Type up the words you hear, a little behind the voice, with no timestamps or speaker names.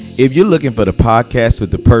If you're looking for the podcast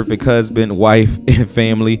with the perfect husband, wife, and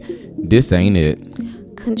family, this ain't it.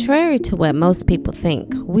 Contrary to what most people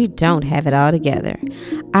think, we don't have it all together.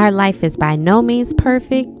 Our life is by no means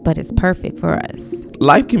perfect, but it's perfect for us.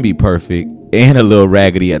 Life can be perfect and a little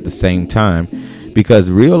raggedy at the same time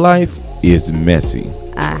because real life is messy.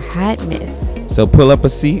 A hot mess. So pull up a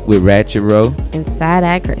seat with Ratchet Row Inside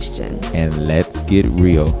Our Christian. and let's get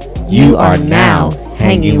real. You are now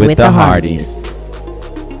hanging with the Hardys.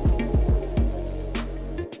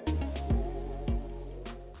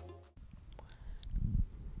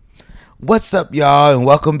 What's up, y'all, and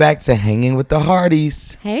welcome back to Hanging with the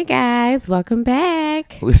Hardys. Hey guys, welcome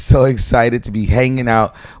back. We're so excited to be hanging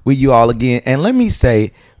out with you all again. And let me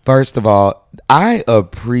say, first of all, I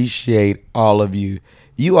appreciate all of you.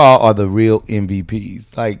 You all are the real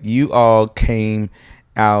MVPs. Like, you all came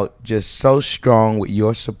out just so strong with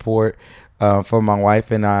your support for my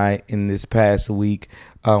wife and I in this past week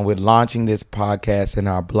with launching this podcast and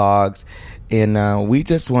our blogs. And we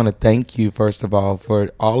just want to thank you, first of all,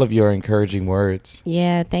 for all of your encouraging words.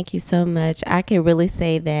 Yeah, thank you so much. I can really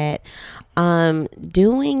say that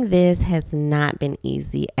doing this has not been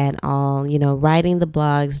easy at all. You know, writing the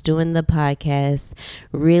blogs, doing the podcast,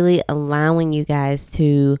 really allowing you guys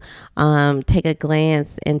to take a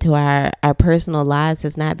glance into our personal lives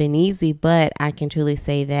has not been easy. But I can truly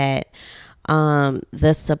say that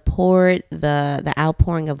the support, the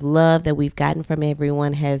outpouring of love that we've gotten from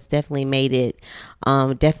everyone has definitely made it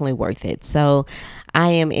definitely worth it. So I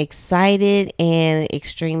am excited and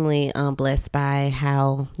extremely blessed by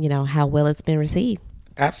how well it's been received.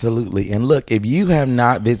 Absolutely. And look, if you have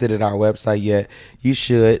not visited our website yet, you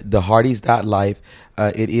should, thehardys.life.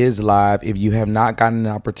 It is live. If you have not gotten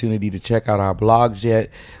an opportunity to check out our blogs yet,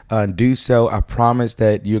 do so. I promise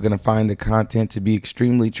that you're going to find the content to be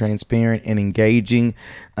extremely transparent and engaging.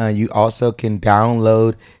 You also can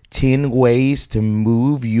download 10 ways to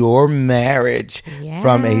move your marriage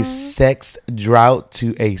from a sex drought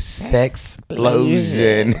to a sex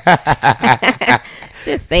explosion.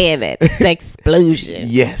 Just saying that. Sexplosion.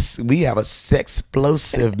 Yes, we have a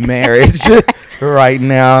sex-explosive marriage right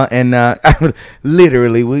now. And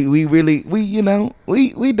literally, we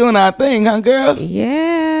doing our thing, huh, girl?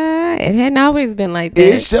 Yeah, it hadn't always been like that.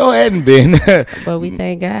 It sure hadn't been. But we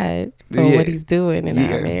thank God for what he's doing in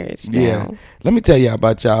our marriage now. Yeah. Let me tell y'all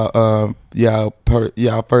about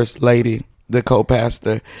y'all first lady, the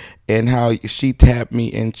co-pastor, and how she tapped me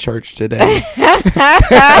in church today.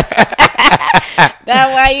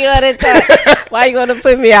 Now why you wanna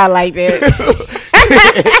put me out like that?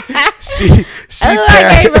 I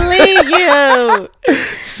can't believe you.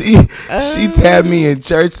 She tapped me in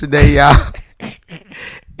church today, y'all,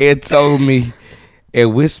 and told me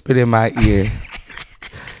and whispered in my ear.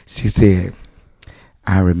 She said,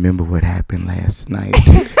 "I remember what happened last night."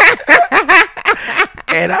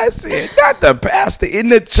 And I said, "Not the pastor in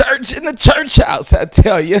the church house. I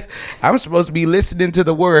tell you, I'm supposed to be listening to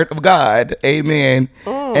the word of God." Amen.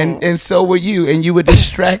 And so were you, and you were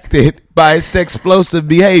distracted by sex-explosive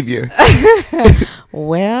behavior.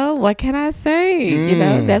 Well, what can I say? You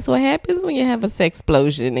know, that's what happens when you have a sex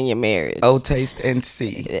explosion in your marriage. Oh, taste and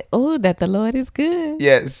see. Oh, that the Lord is good.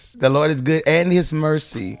 Yes, the Lord is good, and his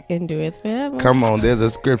mercy endureth forever. Come on, there's a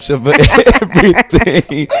scripture for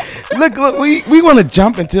everything. Look, we want to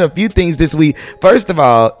jump into a few things this week. First of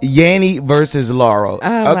all, Yanni versus Laurel.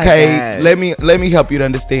 Oh, okay, let me help you to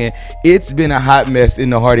understand. It's been a hot mess in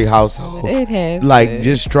the Hardy household. It has. Like,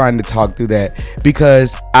 just trying to talk through that,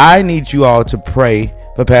 because I need you all to pray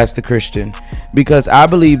for Pastor Christian, because I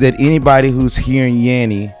believe that anybody who's hearing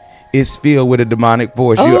Yanni is filled with a demonic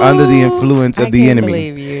force. You're under the influence of the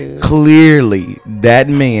enemy. Clearly, that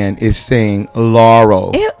man is saying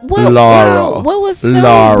Laurel. Laurel. What was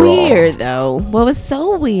so weird, though? What was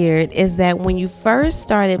so weird is that when you first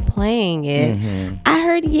started playing it, I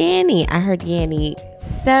heard Yanni. I heard Yanni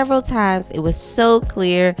several times. It was so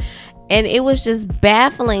clear, and it was just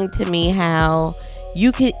baffling to me how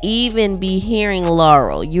you could even be hearing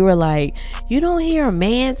Laurel. You were like, you don't hear a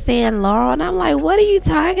man saying Laurel, and I'm like, what are you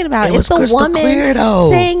talking about? It's a woman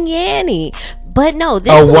saying Yanni. But no,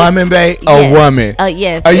 this a woman, babe. Yes. A woman.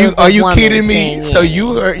 Yes. Are you kidding me? So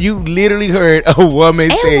you literally heard a woman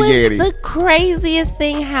saying Yanni. It was the craziest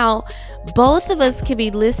thing how both of us could be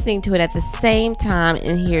listening to it at the same time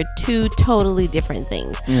and hear two totally different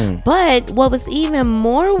things. But what was even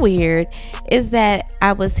more weird is that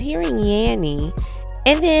I was hearing Yanni,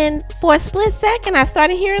 and then for a split second I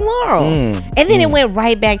started hearing Laurel, and then it went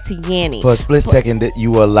right back to Yanni. For a split second, that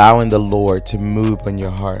you were allowing the Lord to move on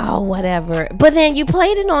your heart. Oh, whatever. But then you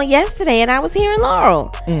played it on yesterday and I was hearing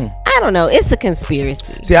Laurel. I I don't know. It's a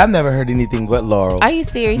conspiracy. See, I've never heard anything but Laurel. Are you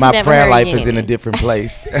serious? My You never prayer heard life Yanni? is in a different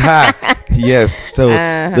place. Yes. So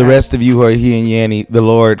the rest of you who are hearing Yanni, the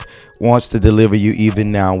Lord wants to deliver you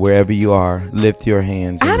even now, wherever you are. Lift your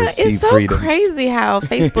hands and receive It's so freedom. crazy how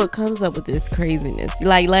Facebook comes up with this craziness.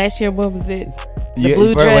 Like last year, what was it? Yeah,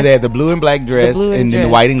 blue first dress? They had the blue and black dress, blue and and then the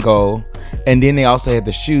dress. white and gold, and then they also had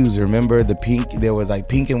the shoes. Remember the pink? There was like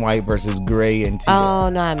pink and white versus gray and teal. Oh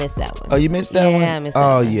no, I missed that one. Oh, you missed that one? Yeah, I missed that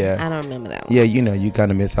Oh one. yeah. I don't remember that one. Yeah, you know, you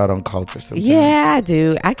kind of miss out on culture sometimes. Yeah, I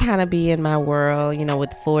do. I kind of be in my world, you know, with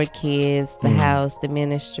the 4 kids, the house, the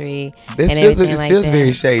ministry, This and feels, everything it like feels that.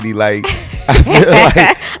 very shady. Like I feel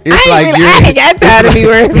like it's I ain't got time to be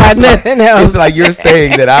worried about nothing else. It's like you're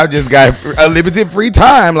saying that I've just got unlimited free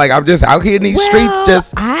time. Like I'm just out here in these streets.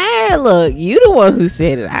 Just look, you the one who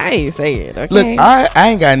said it. I ain't say it. Okay. look. I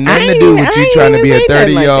ain't got nothing to do with I you ain't trying to even be a say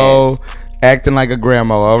nothing like 30-year-old acting like a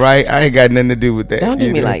grandma. All right, I ain't got nothing to do with that. Don't do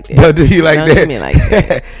you me know? like that. Don't do you like Don't that? do me like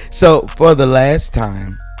that. So for the last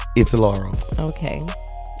time, it's Laurel. Okay.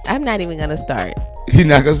 I'm not even gonna start. You're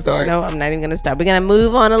not gonna start. No, I'm not even gonna start. We're gonna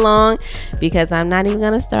move on along because I'm not even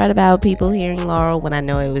gonna start about people hearing Laurel when I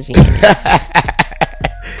know it was you.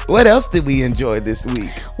 What else did we enjoy this week?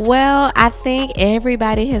 Well, I think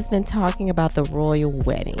everybody has been talking about the royal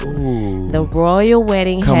wedding. Ooh. The royal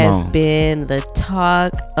wedding Come has on. been the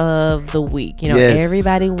talk of the week. You know, Yes.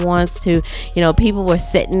 everybody wants to, you know, people were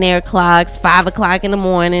setting their clocks 5 o'clock in the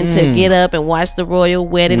morning to get up and watch the royal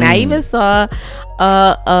wedding. I even saw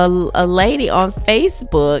a lady on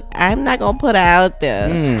Facebook. I'm not going to put her out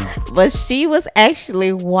there, but she was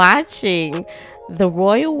actually watching the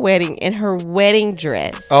royal wedding in her wedding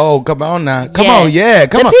dress. Oh, come on now. Come Yes. on, yeah.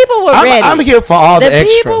 Come The on. people were ready. I'm here for all the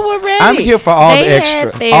extra. people were ready. I'm here for all They the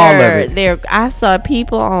extra. had All of it. I saw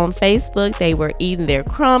people on Facebook. They were eating their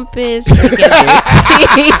crumpets, drinking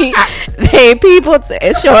their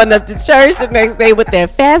tea. Showing up to church the next day with their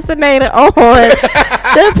fascinator on.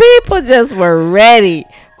 The people just were ready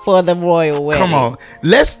for the royal wedding. Come on.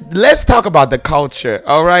 Let's talk about the culture,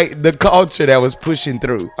 all right? The culture that was pushing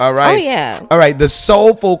through, all right? Oh, yeah. All right, the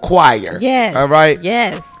soulful choir. Yes. All right?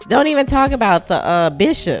 Yes. Don't even talk about the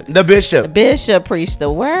bishop. The bishop. The bishop preached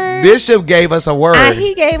the word. Bishop gave us a word.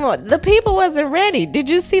 He gave the people wasn't ready. Did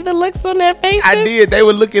you see the looks on their faces? I did. They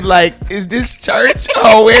were looking like, is this church?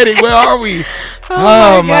 Oh, wedding. Where are we?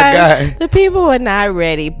 Oh, my God. The people were not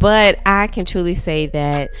ready, but I can truly say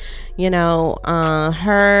that, you know,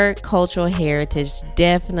 her cultural heritage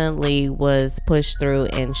definitely was pushed through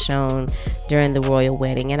and shown during the royal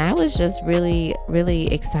wedding. And I was just really,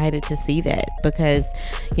 really excited to see that because,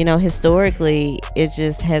 you know, historically, it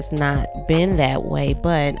just has not been that way.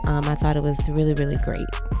 But I thought it was really, really great.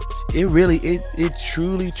 It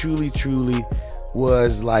truly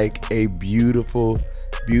was like a beautiful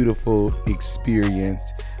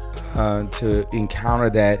experience to encounter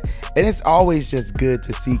that. And it's always just good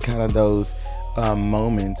to see kind of those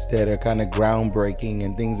moments that are kind of groundbreaking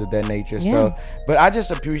and things of that nature. Yeah. So, but I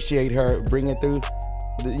just appreciate her bringing through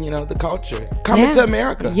the culture coming to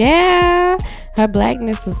America. Yeah, her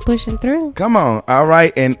blackness was pushing through. Come on. All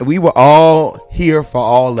right. And we were all here for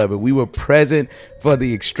all of it. We were present for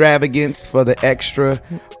the extravagance, for the extra,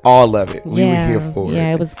 all of it. We were here for it.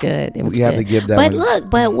 Yeah, it was good. It was We have good. to give that But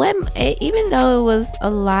one. look, even though it was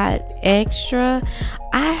a lot extra,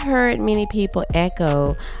 I heard many people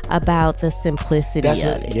echo about the simplicity of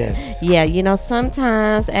it. Yes. Yeah, you know,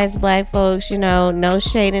 sometimes as black folks, you know, no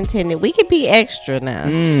shade intended, we could be extra now.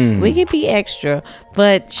 We could be extra,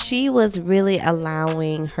 but she was really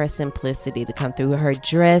allowing her simplicity to come through. Her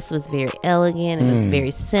dress was very elegant. It was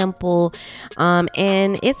very simple.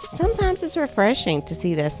 And sometimes it's refreshing to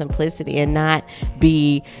see that simplicity and not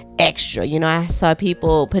be extra. You know, I saw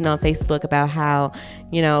people putting on Facebook about how,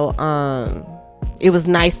 you know, it was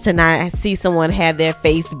nice to not see someone have their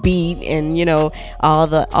face beat and, you know, all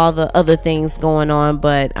the other things going on.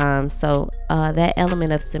 But that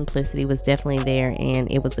element of simplicity was definitely there,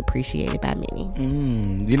 and it was appreciated by many.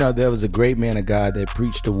 You know, there was a great man of God that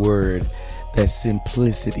preached the word that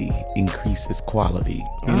simplicity increases quality.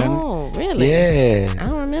 You know? Oh, really? Yeah. I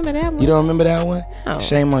don't remember that one. You don't remember that one? No.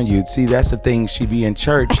 Shame on you. See, that's the thing. She be in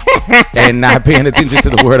church and not paying attention to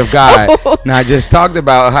the word of God. Now, I just talked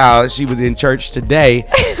about how she was in church today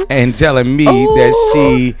and telling me that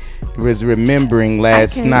she was remembering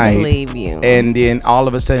last I can't night. believe you. And then all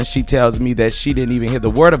of a sudden she tells me that she didn't even hear the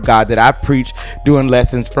word of God that I preached doing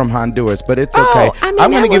lessons from Honduras. But it's okay. I mean,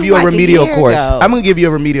 I'm going that to give was you like a a remedial year course. ago. I'm going to give you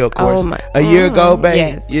a remedial course. A year ago, babe.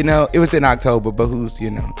 yes. You know, it was in October, but who's, you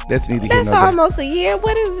know, that's neither here That's nor there. almost a year.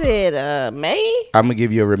 What is it? May? I'm gonna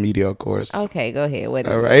give you a remedial course. Okay, go ahead. What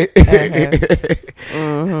is All right.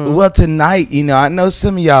 Mm-hmm. Well, tonight, I know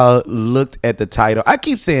some of y'all looked at the title. I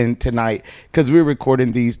keep saying tonight because we're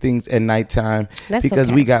recording these things at nighttime because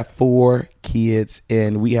okay. we got 4 kids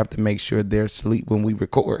and we have to make sure they're asleep when we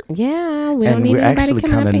record. Yeah, we don't And need we're anybody actually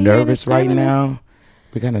coming kind up of in here nervous right disturbing us. now.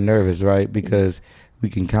 We're kind of nervous, right? Because we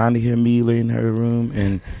can kind of hear Mila in her room,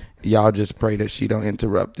 and y'all just pray that she don't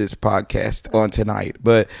interrupt this podcast on tonight.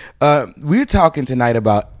 But we're talking tonight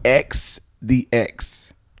about X the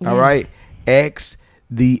X. All right? X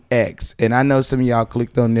the X. And I know some of y'all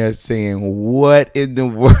clicked on there saying, what in the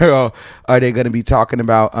world are they going to be talking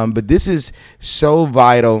about? But this is so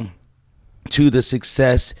vital to the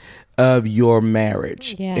success of your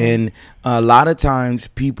marriage. Yeah. And a lot of times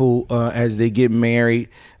people as they get married,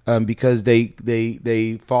 because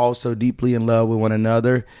they fall so deeply in love with one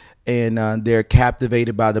another, and they're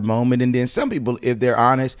captivated by the moment. And then some people, if they're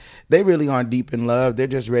honest, they really aren't deep in love. They're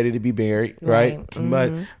just ready to be married, right? Mm-hmm.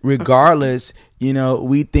 But regardless,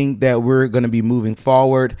 we think that we're going to be moving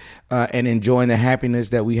forward and enjoying the happiness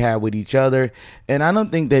that we have with each other. And I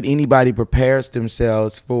don't think that anybody prepares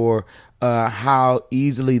themselves for how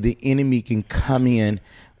easily the enemy can come in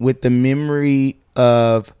with the memory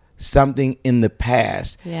of something in the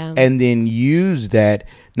past, and then use that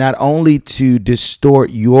not only to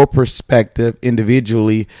distort your perspective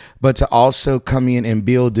individually, but to also come in and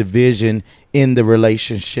build division in the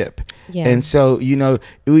relationship. Yeah. And so,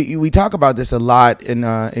 we talk about this a lot,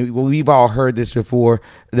 and we've all heard this before,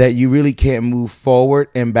 that you really can't move forward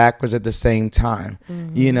and backwards at the same time.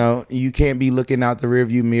 Mm-hmm. You can't be looking out the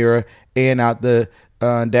rearview mirror and out the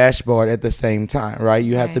dashboard at the same time, right?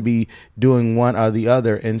 You have to be doing one or the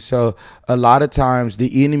other. And so a lot of times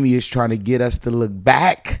the enemy is trying to get us to look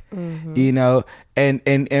back,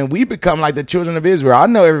 and we become like the children of Israel. I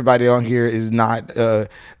know everybody on here is not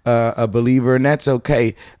a believer, and that's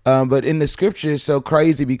okay. But in the scripture, it's so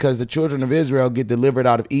crazy because the children of Israel get delivered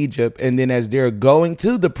out of Egypt, and then as they're going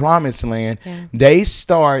to the promised land, they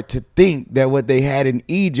start to think that what they had in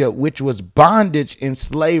Egypt, which was bondage and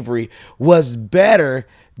slavery, was better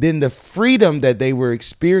than the freedom that they were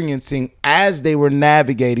experiencing as they were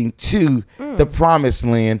navigating to the promised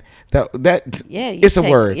land. It's a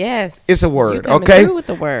word. Yes, it's a word. You're coming okay, through with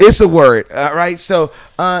the word. It's a word. All right. So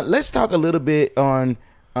let's talk a little bit on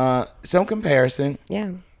some comparison.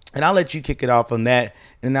 Yeah. And I'll let you kick it off on that,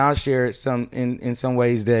 and I'll share some in some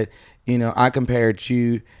ways that I compared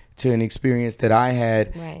you to an experience that I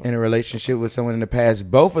had in a relationship with someone in the past.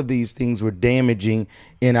 Both of these things were damaging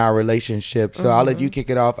in our relationship. So I'll let you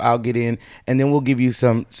kick it off. I'll get in, and then we'll give you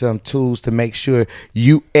some tools to make sure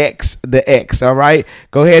you X the X. All right,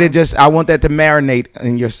 go ahead and I want that to marinate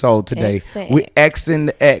in your soul today. We Xing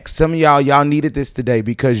the X. Some of y'all needed this today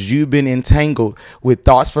because you've been entangled with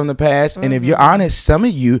thoughts from the past, and if you're honest, some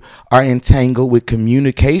of you are entangled with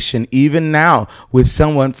communication even now with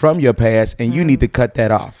someone from your past, and you need to cut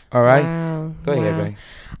that off. All right. Wow. Go ahead, babe.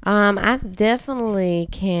 I definitely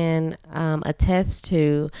can attest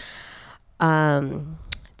to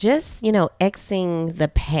just, Xing the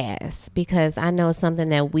past, because I know something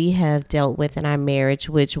that we have dealt with in our marriage,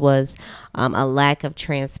 which was a lack of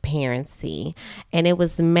transparency. And it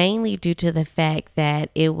was mainly due to the fact that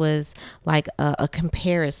it was like a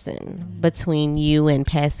comparison between you and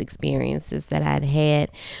past experiences that I'd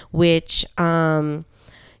had, which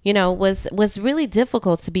was really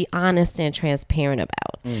difficult to be honest and transparent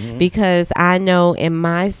about, because I know in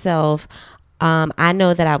myself, I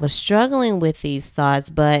know that I was struggling with these thoughts,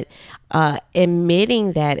 but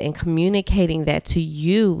admitting that and communicating that to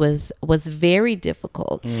you was very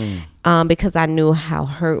difficult, because I knew how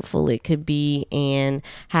hurtful it could be and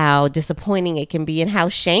how disappointing it can be and how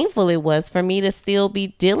shameful it was for me to still be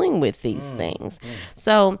dealing with these things.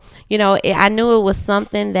 So, I knew it was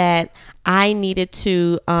something that I needed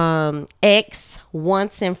to X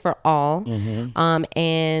once and for all,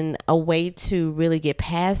 and a way to really get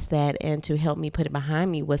past that and to help me put it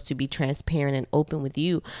behind me was to be transparent and open with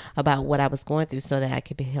you about what I was going through so that I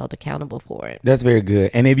could be held accountable for it. That's very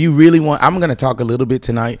good. And if you really want, I'm going to talk a little bit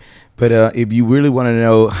tonight, but if you really want to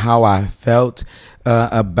know how I felt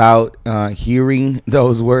about hearing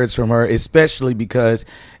those words from her, especially because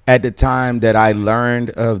at the time that I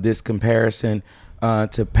learned of this comparison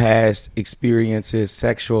to past experiences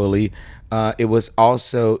sexually, it was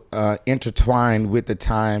also intertwined with the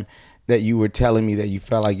time that you were telling me that you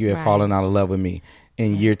felt like you had fallen out of love with me.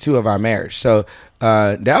 in year 2 of our marriage. So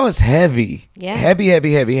that was heavy. Yeah. Heavy.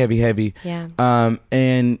 Yeah.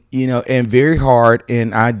 And and very hard.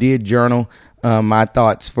 And I did journal my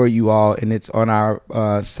thoughts for you all, and it's on our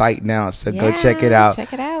site now, so go check it out.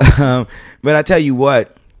 But I tell you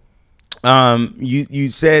what, you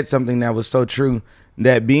said something that was so true,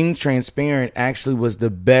 that being transparent actually was the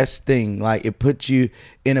best thing. Like, it put you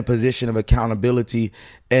in a position of accountability,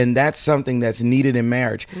 and that's something that's needed in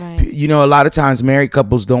marriage. Right. A lot of times married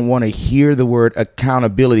couples don't want to hear the word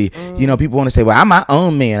accountability. People want to say, well, I'm my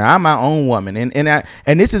own man, or I'm my own woman.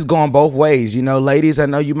 And this is going both ways. Ladies, I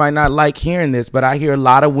know you might not like hearing this, but I hear a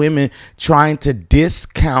lot of women trying to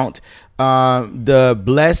discount the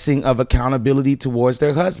blessing of accountability towards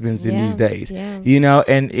their husbands in these days. And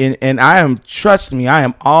trust me, I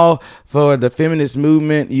am all for the feminist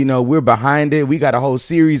movement. We're behind it. We got a whole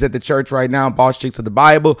series at the church right now, Boss Chicks of the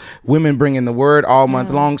Bible, women bringing the word all month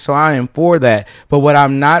long. So I am for that. But what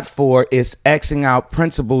I'm not for is Xing out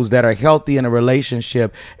principles that are healthy in a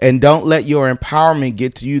relationship. And don't let your empowerment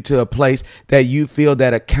get you to a place that you feel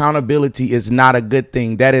that accountability is not a good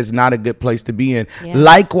thing. That is not a good place to be in.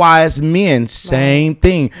 Likewise, men, same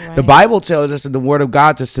thing. The Bible tells us in the word of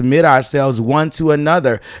God to submit ourselves one to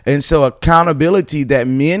another. And so accountability that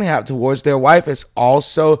men have towards their wife is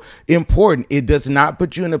also important. It does not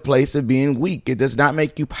put you in a place of being weak. It does not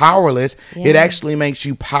make you powerless. It actually makes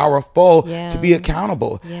you powerful to be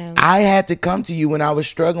accountable. I had to come to you when I was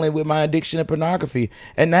struggling with my addiction to pornography,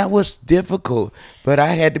 and that was difficult, but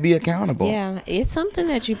I had to be accountable. It's something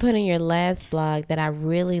that you put in your last blog that I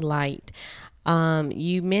really liked.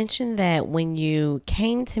 You mentioned that when you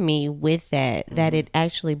came to me with that it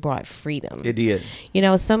actually brought freedom. It did.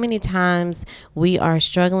 So many times we are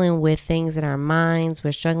struggling with things in our minds.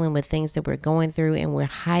 We're struggling with things that we're going through, and we're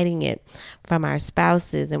hiding it from our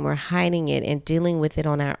spouses, and we're hiding it and dealing with it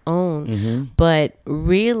on our own. But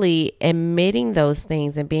really admitting those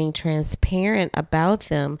things and being transparent about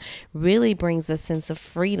them really brings a sense of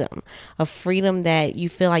freedom that you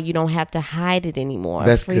feel like you don't have to hide it anymore.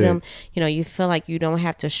 That's freedom. Good. You feel like you don't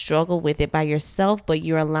have to struggle with it by yourself, but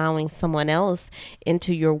you're allowing someone else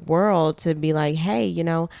into your world to be like, hey,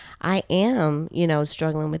 I am,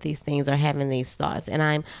 struggling with these things or having these thoughts, and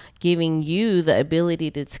I'm giving you the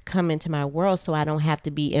ability to come into my world so I don't have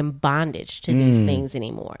to be in bondage to these things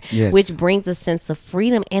anymore, which brings a sense of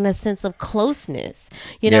freedom and a sense of closeness.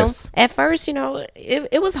 At first,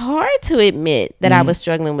 it was hard to admit that I was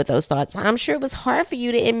struggling with those thoughts. I'm sure it was hard for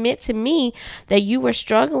you to admit to me that you were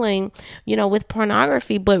struggling, with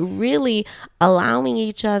pornography, but really allowing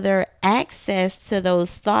each other access to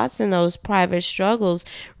those thoughts and those private struggles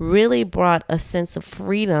really brought a sense of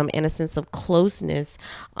freedom and a sense of closeness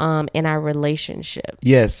in our relationship.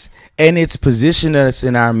 Yes. And it's positioned us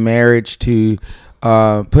in our marriage to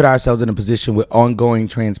put ourselves in a position with ongoing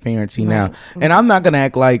transparency now. And I'm not going to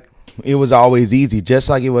act like it was always easy. Just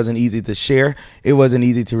like it wasn't easy to share, it wasn't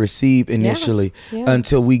easy to receive initially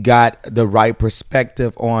until we got the right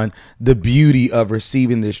perspective on the beauty of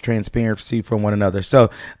receiving this transparency from one another. So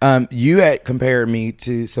you had compared me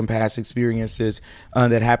to some past experiences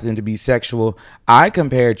that happened to be sexual. I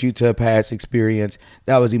compared you to a past experience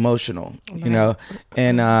that was emotional,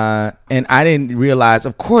 and I didn't realize,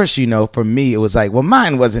 of course, for me, it was like, well,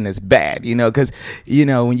 mine wasn't as bad, because,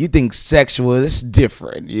 when you think sexual, it's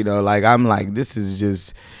different, like I'm like, this is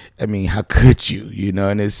just, how could you,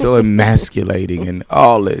 and it's so emasculating and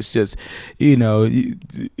all this just,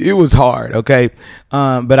 it was hard. Okay.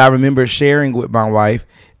 But I remember sharing with my wife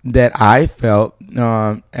that I felt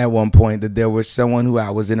at one point that there was someone who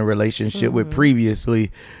I was in a relationship with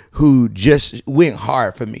previously who just went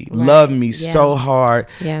hard for me, loved me so hard.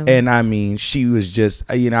 And she was just,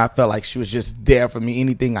 I felt like she was just there for me.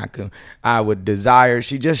 Anything I would desire.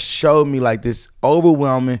 She just showed me like this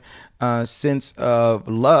overwhelming sense of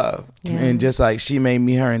love. And just like she made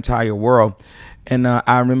me her entire world. And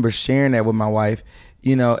I remember sharing that with my wife,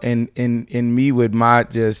 and me with my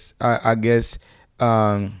just, I guess,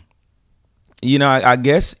 I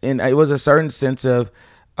guess, and it was a certain sense of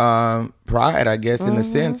pride, I guess, in a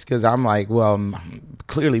sense, because I'm like, well,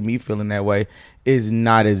 clearly me feeling that way is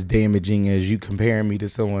not as damaging as you comparing me to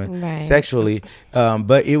someone sexually.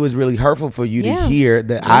 But it was really hurtful for you to hear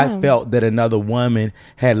that I felt that another woman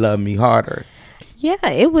had loved me harder. Yeah,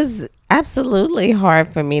 it was absolutely hard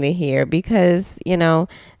for me to hear because,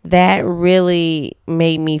 that really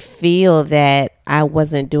made me feel that I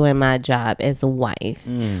wasn't doing my job as a wife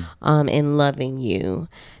in loving you.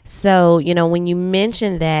 So, when you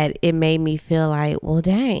mentioned that, it made me feel like, well,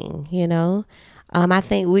 dang, I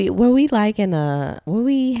think were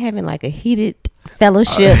we having like a heated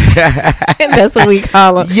fellowship. That's what we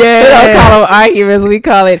call them. Yeah. We don't call them arguments. We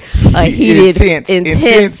call it a heated,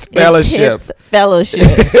 intense fellowship.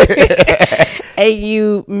 And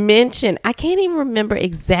you mentioned, I can't even remember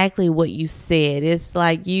exactly what you said. It's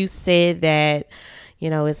like you said that,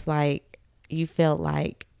 it's like you felt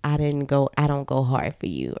like I don't go hard for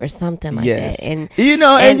you or something like that. And you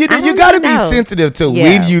got to be sensitive to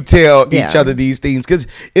when you tell each other these things, because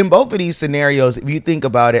in both of these scenarios, if you think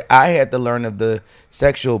about it, I had to learn of the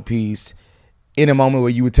sexual piece in a moment where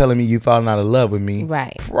you were telling me you falling out of love with me.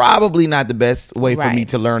 Right. Probably not the best way for me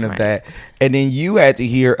to learn of that. And then you had to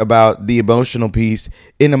hear about the emotional piece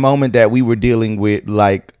in a moment that we were dealing with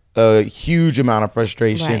like a huge amount of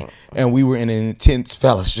frustration, and we were in an intense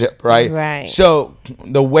fellowship, right? So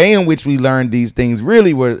the way in which we learned these things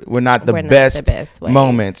really were not the best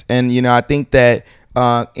moments. And I think that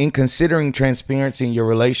in considering transparency in your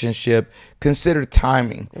relationship, consider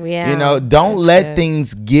timing. Don't let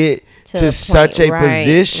things get to such a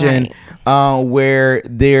position where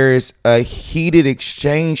there's a heated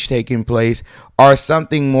exchange taking place or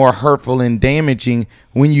something more hurtful and damaging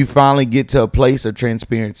when you finally get to a place of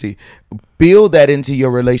transparency. Build that into your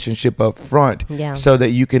relationship up front so that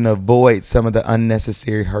you can avoid some of the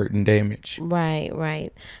unnecessary hurt and damage. Right.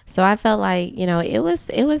 So I felt like, it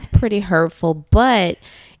was pretty hurtful, but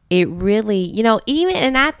it really,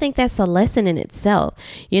 and I think that's a lesson in itself.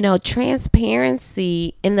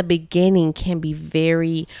 Transparency in the beginning can be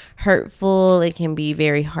very hurtful. It can be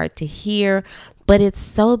very hard to hear, but it's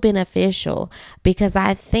so beneficial because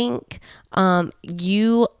I think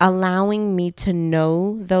you allowing me to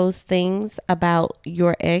know those things about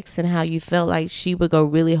your ex and how you felt like she would go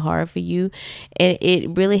really hard for you. And it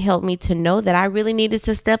really helped me to know that I really needed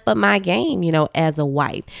to step up my game, as a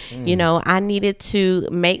wife. I needed to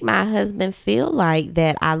make my husband feel like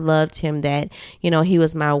that I loved him, that, he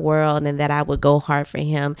was my world and that I would go hard for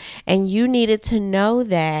him. And you needed to know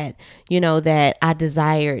that, that I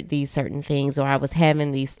desired these certain things or I was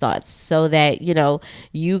having these thoughts so that,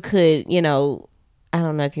 you could, I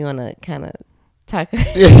don't know if you want to kind of talk.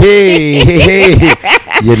 Hey.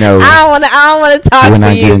 I don't want to talk. When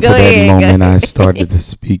I you. get into Go that ahead, moment, I started to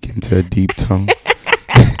speak into a deep tone.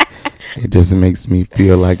 It just makes me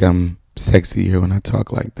feel like I'm sexier when I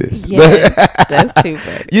talk like this. Yes, that's too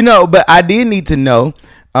funny. But I did need to know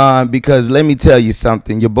because let me tell you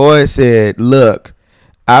something. Your boy said, "Look,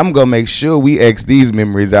 I'm gonna make sure we X these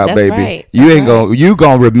memories out, that's baby. Right. You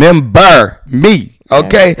gonna remember me."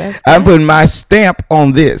 Okay, I'm putting my stamp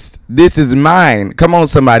on this. This is mine. Come on,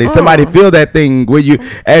 somebody. Somebody feel that thing with you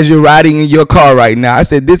as you're riding in your car right now. I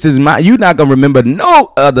said, this is mine. You're not gonna remember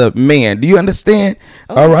no other man. Do you understand?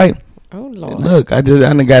 All right. Oh Lord. Look, I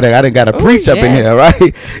done got to preach up in here,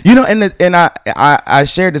 right? And I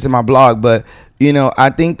shared this in my blog, but I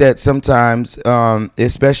think that sometimes,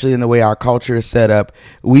 especially in the way our culture is set up,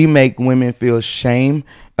 we make women feel shame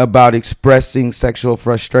about expressing sexual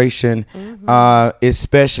frustration,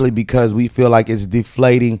 especially because we feel like it's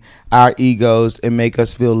deflating our egos and make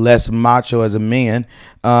us feel less macho as a man.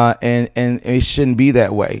 And it shouldn't be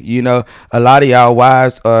that way. A lot of y'all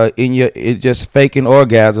wives are just faking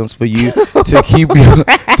orgasms for you to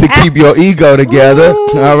keep your ego together.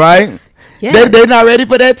 Ooh. All right. Yeah. They're not ready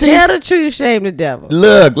for that too. Tell the truth, shame the devil.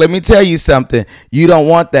 Look, let me tell you something. You don't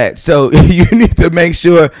want that. So you need to make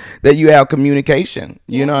sure that you have communication.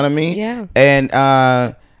 You know what I mean? Yeah. And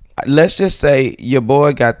let's just say your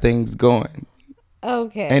boy got things going.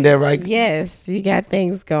 Okay. Ain't that right? Yes, you got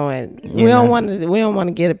things going. We don't want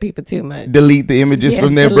to get at people too much. Delete the images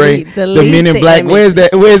from their brain. Delete the Men in Black. Images.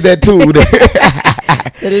 Where's that tool?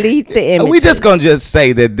 Delete the images. We just gonna just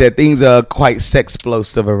say that things are quite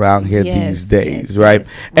sexplosive around here these days, right?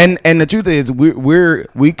 Yes. And the truth is,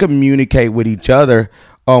 we communicate with each other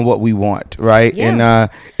on what we want, right? Yeah.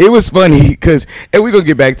 And it was funny because, and we're gonna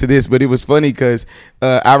get back to this, but it was funny because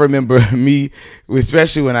I remember me,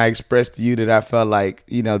 especially when I expressed to you that I felt like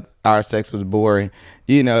our sex was boring.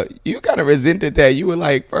 You kind of resented that. You were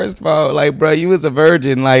like, first of all, like, bro, you was a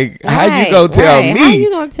virgin. Like, how you gonna tell me? How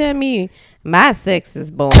you gonna tell me my sex is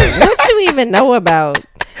boring? What you even know about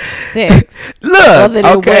sex? Look, other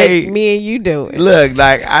than what me and you doing. Look,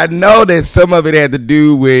 like, I know that some of it had to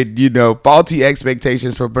do with faulty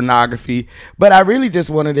expectations for pornography, but I really just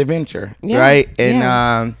wanted adventure, right?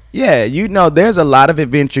 And there's a lot of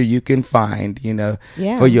adventure you can find,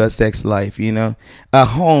 for your sex life. A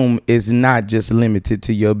home is not just limited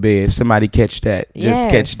to your bed. Somebody catch that. Just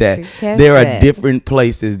catch that. There are different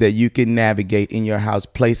places that you can navigate in your house,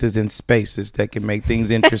 places and spaces that can make things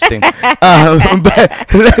interesting. But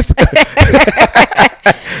let's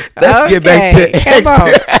get back to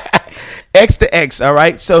X to X. All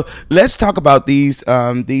right. So let's talk about these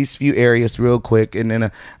few areas real quick, and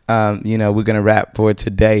then we're gonna wrap for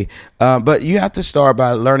today. But you have to start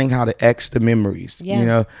by learning how to X the memories.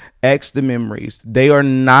 Yeah. X the memories. They are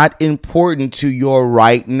not important to your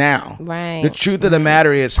right now. Right. The truth of the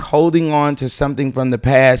matter is, holding on to something from the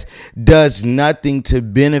past does nothing to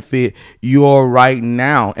benefit your right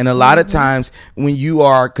now. And a lot of times when you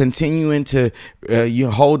are continuing to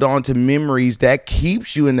you hold on to memories, that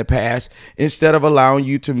keeps you in the past instead of allowing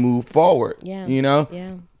you to move forward. Yeah.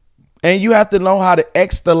 Yeah. And you have to know how to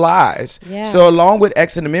X the lies. Yeah. So along with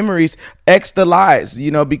Xing the memories, X the lies,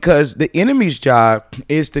 because the enemy's job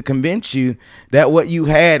is to convince you that what you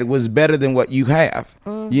had was better than what you have,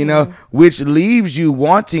 which leaves you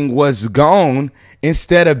wanting what's gone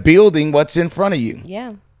instead of building what's in front of you.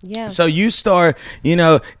 Yeah. Yeah. So you start,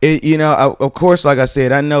 of course, like I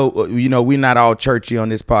said, I know, we're not all churchy on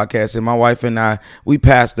this podcast, and my wife and I, we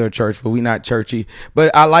pastor a church, but we're not churchy. But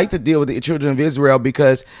I like to deal with the children of Israel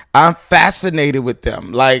because I'm fascinated with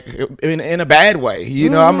them, like in a bad way.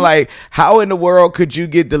 I'm like, how in the world could you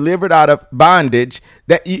get delivered out of bondage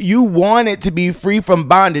that you wanted to be free from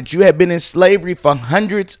bondage? You have been in slavery for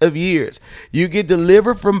hundreds of years. You get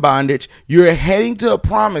delivered from bondage. You're heading to a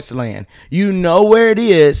promised land. You know where it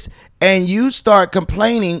is. And you start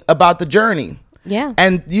complaining about the journey. Yeah.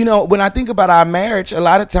 And, when I think about our marriage, a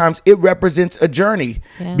lot of times it represents a journey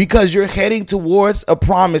because you're heading towards a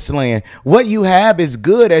promised land. What you have is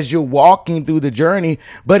good as you're walking through the journey,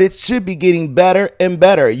 but it should be getting better and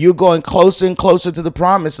better. You're going closer and closer to the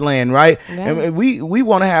promised land, right? And we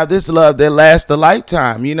want to have this love that lasts a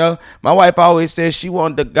lifetime. My wife always says she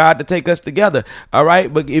wanted God to take us together. All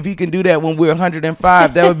right. But if he can do that when we're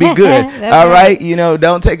 105, that would be good. All right.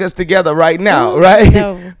 Don't take us together right now. Right.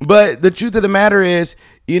 No. But the truth of the matter is,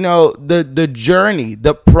 the journey,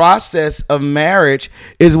 the process of marriage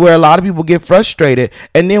is where a lot of people get frustrated.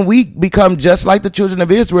 And then we become just like the children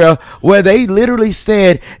of Israel, where they literally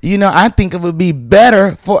said, I think it would be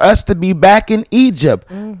better for us to be back in Egypt,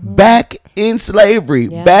 back in slavery,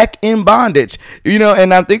 back in bondage,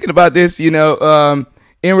 and I'm thinking about this, in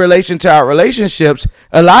relation to our relationships.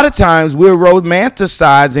 A lot of times we're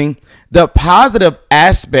romanticizing the positive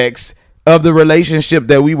aspects of the relationship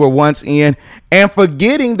that we were once in, and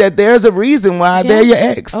forgetting that there's a reason why they're your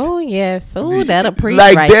ex. Oh yes. Oh, that'll preach.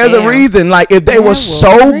 There's a reason. Like, if they were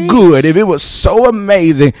so good, if it was so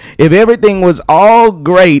amazing, if everything was all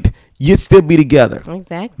great, you'd still be together.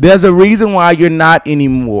 Exactly. There's a reason why you're not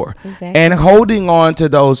anymore. Exactly. And holding on to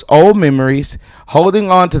those old memories, holding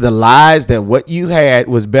on to the lies that what you had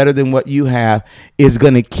was better than what you have, is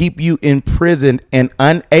going to keep you imprisoned and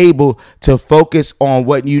unable to focus on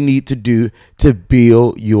what you need to do to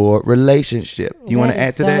build your relationship. You want to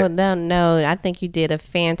add to that? No, I think you did a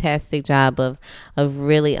fantastic job of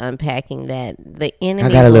really unpacking that. The enemy.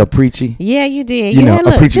 I got a little preachy. Yeah, you did.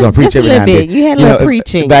 A preacher gonna preach every now and then. You had a little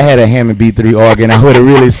preaching. If I had a Hammond B3 organ, I would have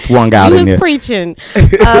really swung out in there. You was preaching.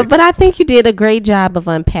 But I think you did a great job of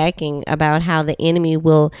unpacking about how the enemy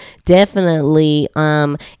will definitely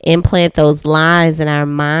implant those lies in our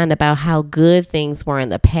mind about how good things were in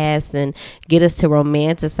the past and get us to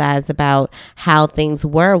romanticize about how things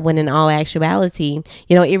were, when in all actuality,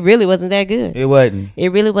 it really wasn't that good. It wasn't. It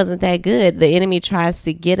really wasn't that good. The enemy tries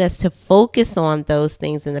to get us to focus on those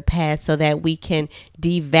things in the past so that we can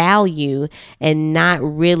devalue and not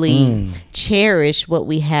really cherish what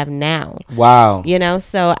we have now. Wow.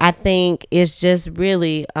 So I think it's just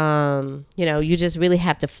really, you just really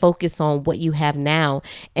have to focus on what you have now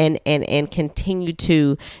and continue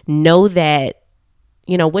to know that,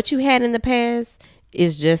 what you had in the past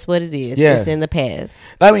is just what it is. Yeah. It's in the past.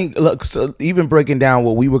 I mean, look, so even breaking down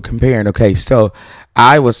what we were comparing, okay, so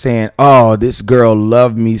I was saying, oh, this girl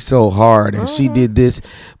loved me so hard and she did this,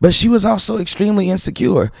 but she was also extremely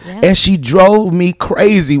insecure. Yeah. And she drove me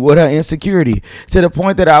crazy with her insecurity to the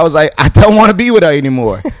point that I was like, I don't want to be with her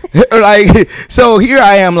anymore. So here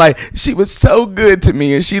I am, like, she was so good to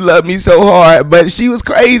me and she loved me so hard, but she was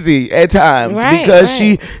crazy at times because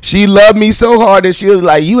she loved me so hard that she was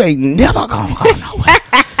like, you ain't never gonna go nowhere.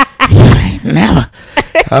 You ain't never.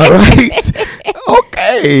 All right.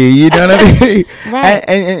 Okay. You know what I mean? Right.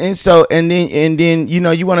 And then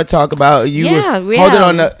you want to talk about holding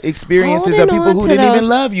on to experiences of people who didn't even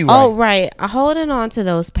love you. Right? Oh, right. Holding on to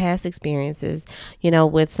those past experiences,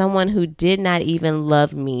 with someone who did not even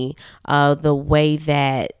love me the way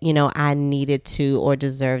that, I needed to or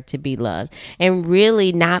deserved to be loved, and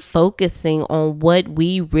really not focusing on what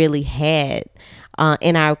we really had.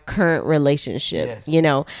 in our current relationship. Yes. You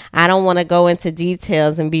know, I don't want to go into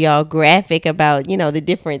details and be all graphic about, you know, the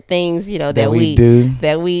different things, you know, that we do.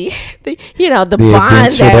 You know, the bond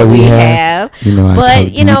adventure that we have. You know, I But, talk you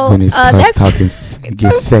deep know, when it starts that's- talking,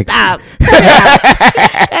 get sexy. Stop.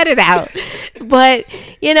 Cut it out. But,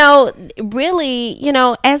 you know, really, you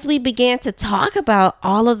know, as we began to talk about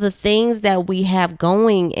all of the things that we have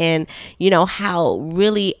going and, you know, how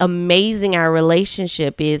really amazing our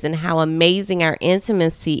relationship is and how amazing our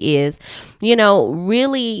intimacy is, you know,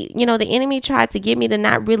 really, you know, the enemy tried to get me to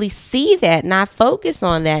not really see that, not focus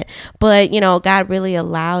on that. But, you know, God really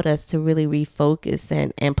allowed us to really refocus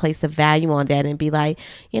and place a value on that and be like,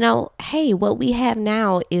 you know, hey, what we have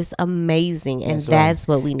now is amazing. And that's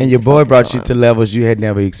what we need. And your to boy focus brought you on. to levels you had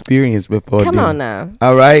never experienced before. Come didn't on he? now.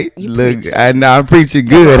 All right. You Look, preaching. I'm preaching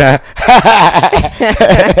good.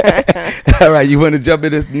 All right. You want to jump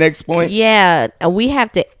in this next point? Yeah, we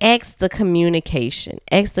have to X the communication.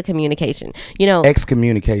 X the communication. You know,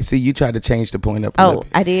 Excommunicate. See, you tried to change the point up a little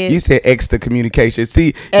bit. I did. You said X the communication.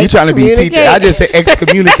 See, you trying to be a teacher. Excommunicate. I just said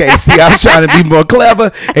excommunicate. See, I'm trying to be more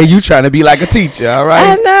clever, and you trying to be like a teacher. All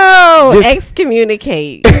I right. know. Just-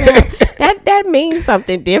 Excommunicate. You know, that means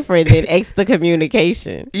something different than X the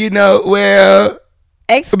communication. You know, well,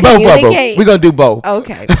 both of them. Excommunicate. We're gonna do both.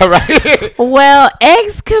 Okay. All right. Well,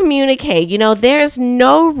 excommunicate. You know, there's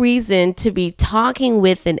no reason to be talking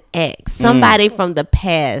with an ex, somebody from the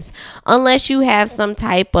past, unless you have some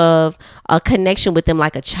type of a connection with them,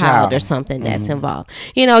 like a child or something that's involved.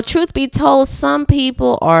 You know, truth be told, some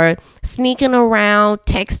people are sneaking around,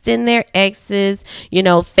 texting their exes, you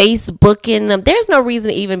know, Facebooking them. There's no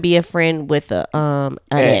reason to even be a friend with an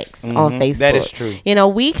ex on Facebook. That is true. You know,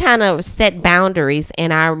 we kind of set boundaries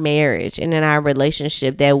in our marriage and in our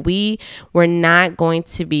relationship that we were not going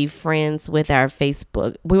to be friends with our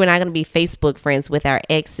Facebook. We were not going to be Facebook friends with our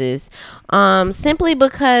exes, simply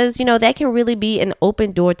because, you know, that can really be an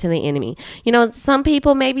open door to the enemy. You know, some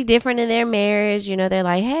people may be different in their marriage. You know, they're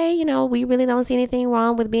like, hey, you know, we really don't see anything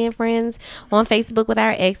wrong with being friends on Facebook with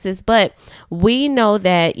our exes. But we know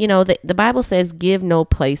that, you know, the Bible says give no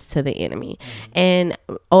place to the enemy. And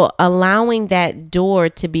allowing that door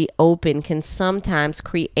to be open can sometimes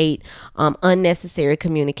create unnecessary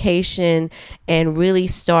communication and really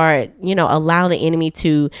start, you know, allow the enemy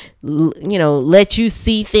to, you know, let you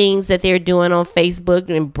see things that they're doing on Facebook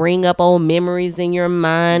and bring up old memories in your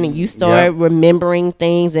mind, and you start remembering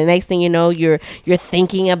things, and next thing you know, you're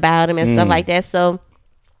thinking about them and stuff like that. So,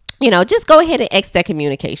 you know, just go ahead and X that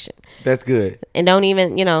communication. That's good. And don't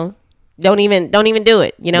even, you know, don't even do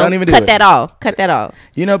it. You know, Don't even do cut it. that off. Cut that off.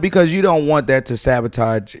 You know, because you don't want that to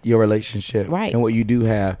sabotage your relationship, Right. and what you do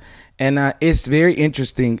have. And it's very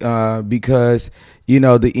interesting because, you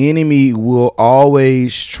know, the enemy will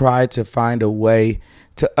always try to find a way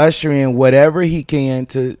to usher in whatever he can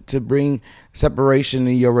to bring separation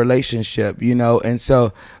in your relationship, you know. And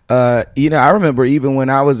so, you know, I remember even when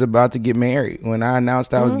I was about to get married, when I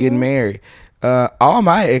announced I was getting married, all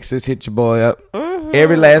my exes hit your boy up,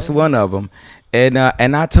 every last one of them. And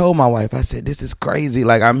I told my wife, I said, this is crazy.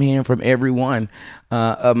 Like, I'm hearing from every one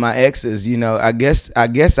of my exes. You know, I guess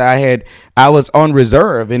I was on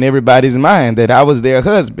reserve in everybody's mind that I was their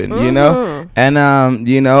husband, you know, and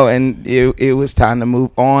you know, and it was time to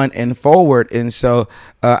move on and forward. And so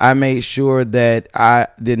I made sure that I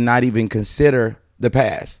did not even consider the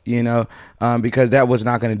past, you know, because that was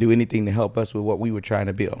not going to do anything to help us with what we were trying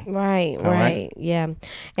to build. Right. right? Yeah.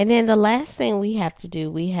 And then the last thing we have to do,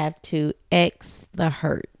 we have to X the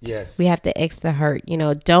hurt. Yes. We have to X the hurt. You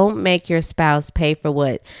know, don't make your spouse pay for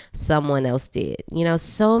what someone else did. You know,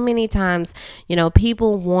 so many times, you know,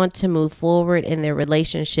 people want to move forward in their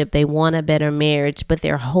relationship. They want a better marriage, but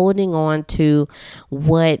they're holding on to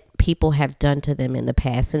what people have done to them in the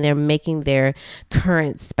past, and they're making their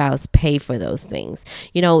current spouse pay for those things.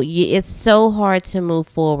 You know, it's so hard to move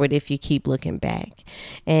forward if you keep looking back.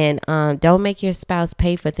 And don't make your spouse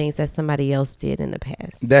pay for things that somebody else did in the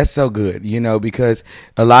past. That's so good, you know, because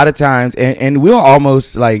a lot of times, and we'll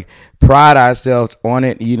almost like pride ourselves on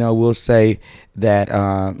it. You know, we'll say that,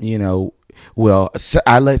 you know, well,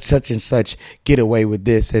 I let such and such get away with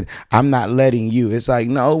this, and I'm not letting you. It's like,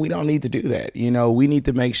 no, we don't need to do that. You know, we need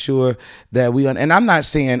to make sure that and I'm not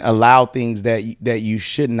saying allow things that you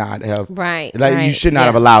should not have. Right. Like you should not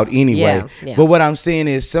have allowed anyway. Yeah. But what I'm saying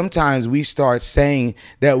is sometimes we start saying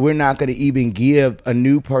that we're not going to even give a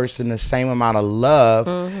new person the same amount of love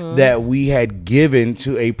that we had given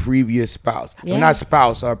to a previous spouse. Yeah. Well, not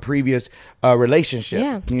spouse, or previous relationship.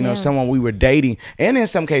 Yeah. You know, Yeah. someone we were dating, and in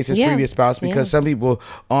some cases, Yeah. previous spouse. spouse, because some people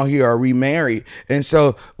on here are remarried. And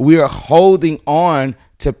so we are holding on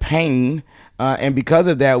to pain. And because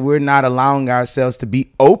of that, we're not allowing ourselves to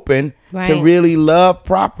be open to really love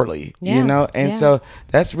properly, you know? And so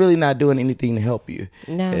that's really not doing anything to help you.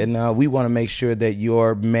 No. And we want to make sure that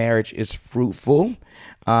your marriage is fruitful.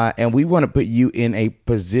 And we want to put you in a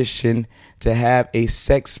position to have a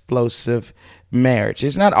sexplosive marriage.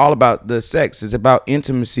 It's not all about the sex. It's about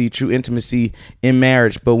intimacy, true intimacy in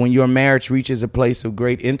marriage. But when your marriage reaches a place of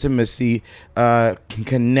great intimacy,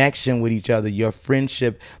 connection with each other, your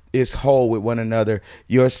friendship is whole with one another,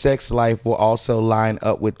 your sex life will also line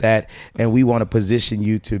up with that. And we want to position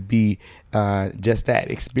you to be just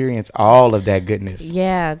that, experience all of that goodness.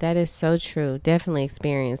 Yeah, that is so true. Definitely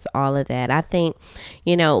experience all of that. I think,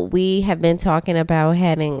 you know, we have been talking about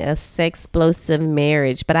having a sexplosive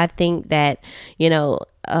marriage, but I think that, you know,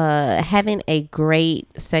 having a great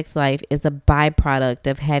sex life is a byproduct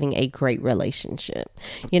of having a great relationship.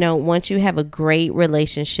 You know, once you have a great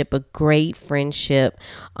relationship, a great friendship,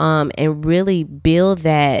 and really build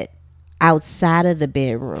that outside of the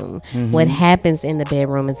bedroom, what happens in the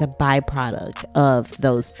bedroom is a byproduct of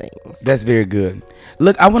those things. That's very good.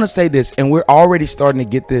 Look, I want to say this, and we're already starting to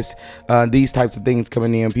get this, these types of things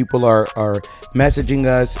coming in. People are messaging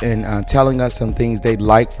us and telling us some things they'd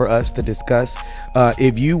like for us to discuss.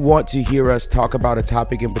 If you want to hear us talk about a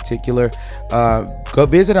topic in particular, go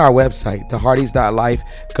visit our website, thehardys.life.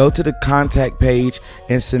 Go to the contact page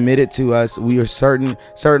and submit it to us. We are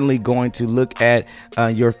certainly going to look at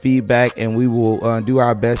your feedback, and we will do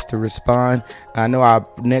our best to respond. I know our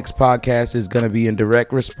next podcast is going to be in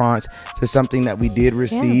direct response to something that we did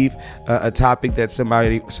receive, a topic that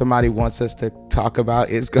somebody wants us to talk about.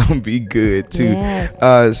 It's going to be good too.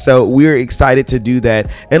 So we're excited to do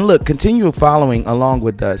that. And look, continue following along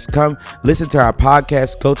with us. Come listen to our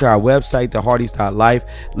podcast. Go to our website, thehardys.life.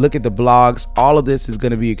 Look at the blogs. All of this is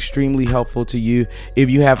going to be extremely helpful to you. If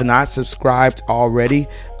you have not subscribed already,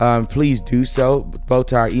 please do so, both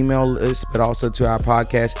to our email list, but also to our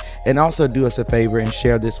podcast. And also do us a favor and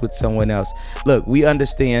share this with someone else. Look, we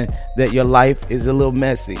understand that your life is a little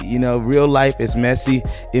messy. You know, real life is messy.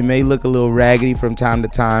 It may look a little raggedy from time to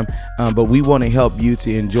time, but we want to help you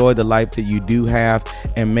to enjoy the life that you do have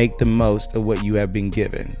and make the most of what you have been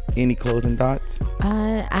given. Any closing thoughts?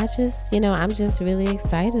 I'm just really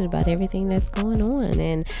excited about everything that's going on,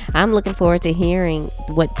 and I'm looking forward to hearing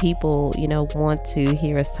what people, want to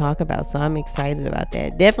hear us talk about. So I'm excited about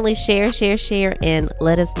that. Definitely share, and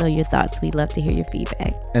let us know your thoughts. We'd love to hear your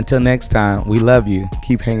feedback. Until next time, we love you.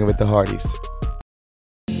 Keep hanging with the Hardys.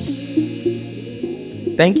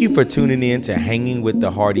 Thank you for tuning in to Hanging with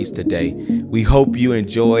the Hardys today. We hope you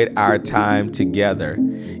enjoyed our time together.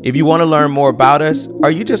 If you want to learn more about us,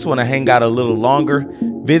 or you just want to hang out a little longer,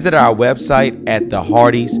 visit our website at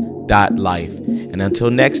thehardys.life. And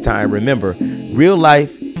until next time, remember, real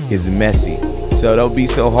life is messy, so don't be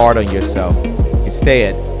so hard on yourself.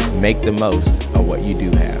 Instead, make the most of what you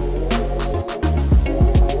do have.